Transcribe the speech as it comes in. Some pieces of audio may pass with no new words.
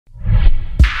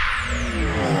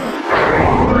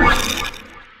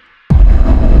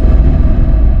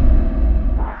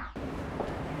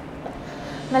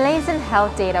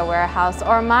Health Data Warehouse,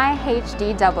 or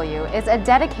MyHDW, is a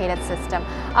dedicated system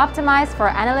optimized for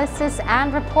analysis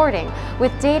and reporting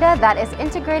with data that is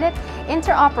integrated,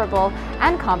 interoperable,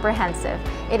 and comprehensive.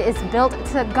 It is built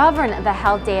to govern the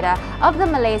health data of the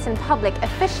Malaysian public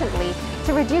efficiently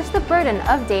to reduce the burden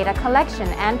of data collection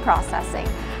and processing.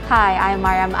 Hi, I'm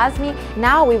Mariam Azmi.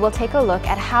 Now we will take a look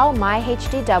at how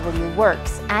MyHDW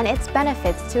works and its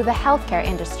benefits to the healthcare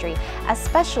industry,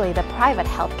 especially the private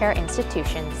healthcare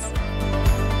institutions.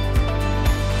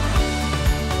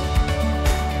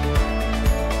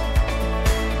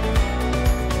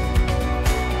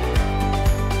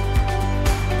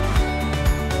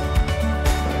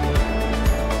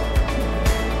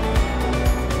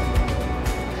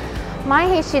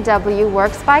 MyHDW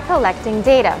works by collecting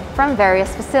data from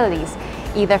various facilities,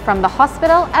 either from the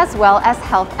hospital as well as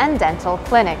health and dental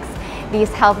clinics.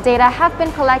 These health data have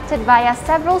been collected via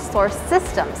several source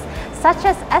systems, such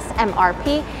as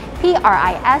SMRP,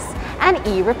 PRIS, and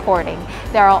e-reporting.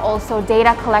 There are also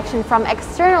data collection from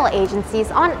external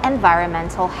agencies on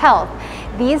environmental health.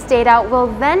 These data will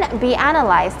then be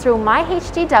analyzed through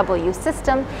MyHDW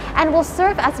system and will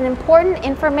serve as an important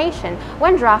information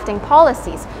when drafting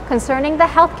policies concerning the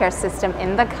healthcare system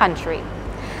in the country.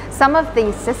 Some of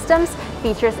these systems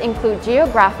features include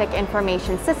Geographic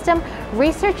Information System,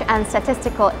 Research and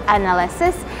Statistical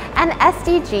Analysis, and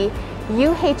SDG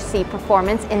UHC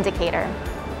Performance Indicator.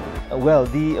 Well,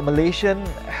 the Malaysian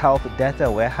Health Data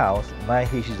Warehouse,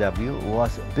 MyHDW,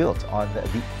 was built on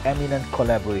the eminent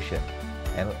collaboration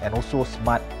and also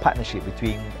smart partnership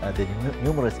between the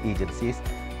numerous agencies,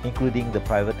 including the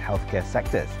private healthcare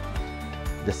sectors.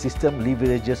 The system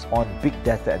leverages on big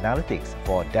data analytics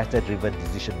for data-driven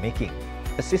decision-making,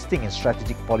 assisting in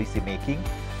strategic policy making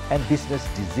and business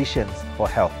decisions for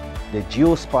health. The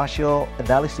geospatial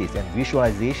analysis and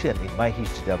visualization in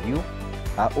MyHDW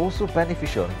are also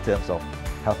beneficial in terms of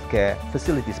healthcare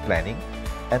facilities planning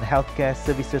and healthcare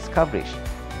services coverage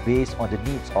based on the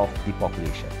needs of the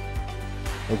population.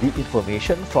 The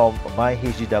information from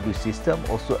MyHDW system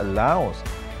also allows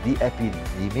the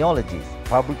epidemiologists,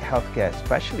 public healthcare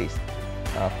specialists,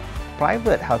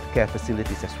 private healthcare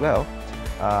facilities as well,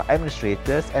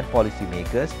 administrators and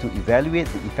policymakers to evaluate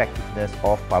the effectiveness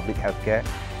of public healthcare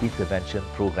intervention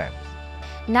programs.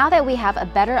 Now that we have a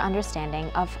better understanding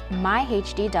of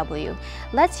MyHDW,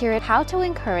 let's hear how to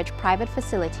encourage private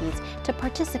facilities to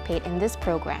participate in this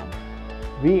program.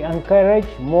 We encourage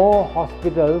more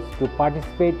hospitals to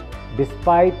participate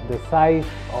despite the size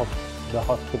of the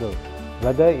hospital,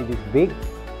 whether it is big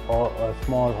or a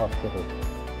small hospital.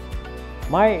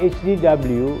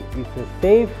 MyHDW is a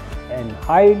safe and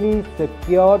highly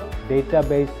secured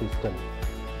database system.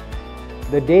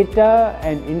 The data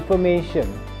and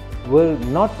information will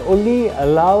not only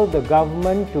allow the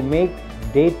government to make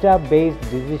data-based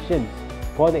decisions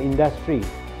for the industry,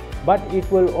 but it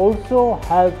will also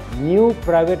help new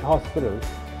private hospitals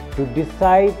to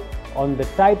decide on the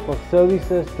type of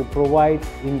services to provide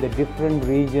in the different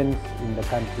regions in the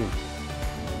country.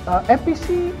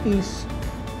 MPC is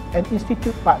an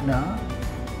institute partner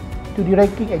to the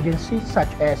ranking agencies such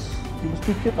as the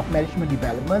Institute of Management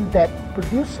Development that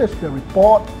produces the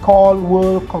report called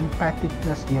World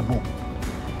Competitiveness Yearbook.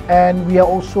 And we are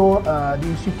also the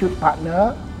institute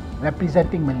partner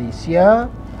representing Malaysia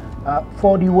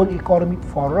for the World Economic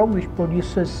Forum, which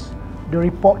produces the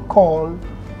report called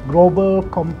Global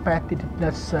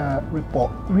Competitiveness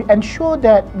Report. We ensure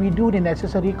that we do the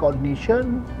necessary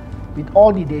coordination with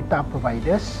all the data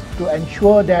providers to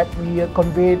ensure that we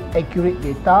convey accurate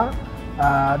data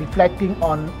reflecting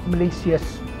on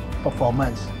Malaysia's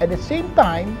performance. At the same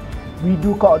time, we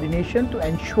do coordination to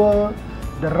ensure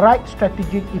the right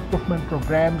strategic improvement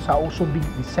programs are also being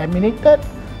disseminated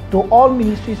to all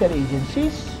ministries and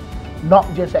agencies, not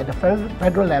just at the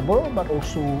federal level, but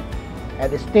also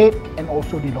at the state and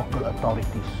also the local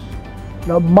authorities.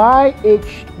 Now,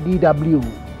 MyHDW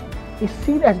is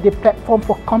seen as the platform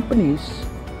for companies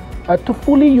to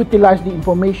fully utilize the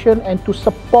information and to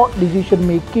support decision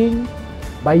making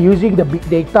by using the big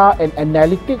data and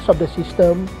analytics of the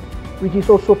system, which is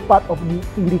also part of the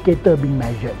indicator being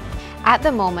measured. At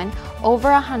the moment,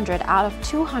 over 100 out of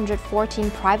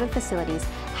 214 private facilities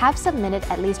have submitted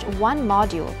at least one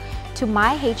module to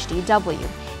MyHDW.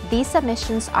 These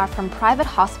submissions are from private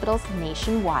hospitals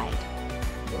nationwide.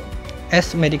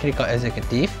 As medical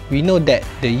executive, we know that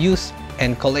the use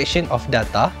and collection of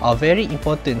data are very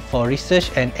important for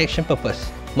research and action purpose.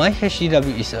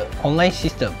 MyHDW is an online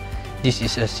system. This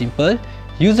is a simple,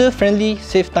 user-friendly,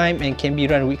 save time and can be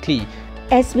run weekly.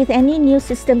 As with any new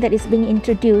system that is being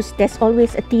introduced, there's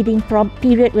always a teething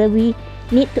period where we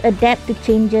need to adapt to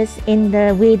changes in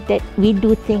the way that we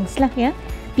do things lah, yeah.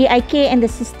 PIK and the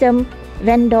system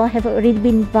vendor have already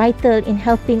been vital in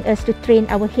helping us to train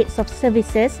our heads of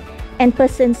services and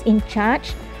persons in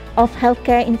charge of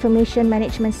healthcare information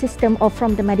management system or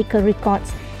from the medical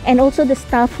records, and also the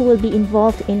staff who will be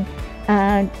involved in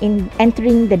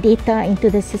entering the data into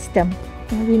the system.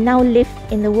 We now live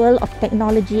in the world of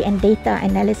technology and data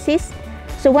analysis.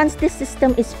 So once this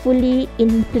system is fully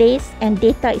in place and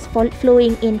data is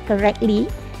flowing in correctly,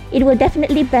 it will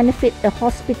definitely benefit the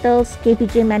hospitals,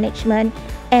 KPJ management,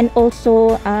 and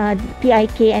also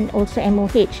PIK and also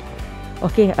MOH.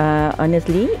 Okay,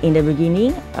 honestly, in the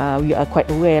beginning, we are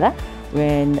quite aware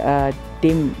when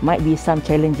there might be some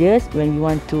challenges when we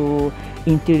want to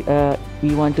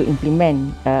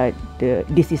implement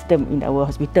this system in our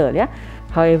hospital. Yeah.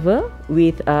 However,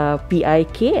 with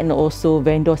PIK and also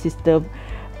vendor system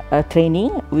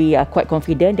training, we are quite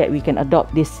confident that we can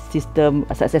adopt this system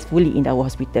successfully in our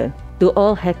hospital. To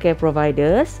all healthcare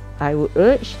providers, I would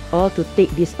urge all to take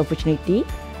this opportunity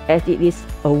as it is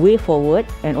a way forward,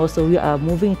 and also we are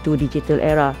moving to digital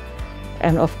era.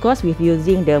 And of course, with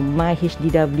using the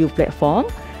MyHDW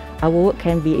platform, our work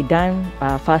can be done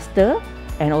faster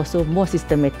and also more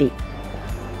systematic.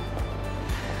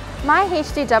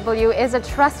 MyHDW is a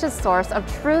trusted source of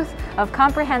truth of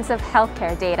comprehensive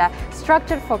healthcare data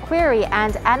structured for query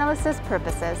and analysis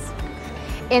purposes.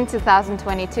 In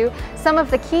 2022, some of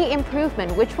the key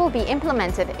improvement which will be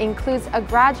implemented includes a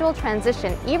gradual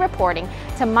transition e-reporting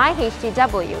to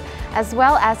MyHDW, as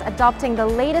well as adopting the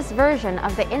latest version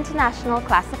of the International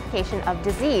Classification of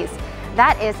Disease,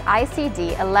 that is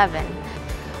ICD-11.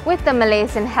 With the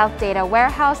Malaysian Health Data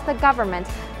Warehouse, the government,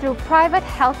 through private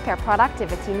healthcare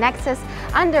productivity nexus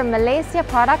under Malaysia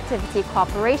Productivity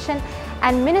Corporation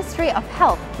and Ministry of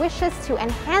Health, wishes to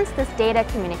enhance this data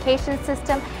communication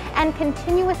system and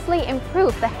continuously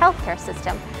improve the healthcare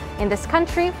system in this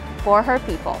country for her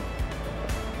people.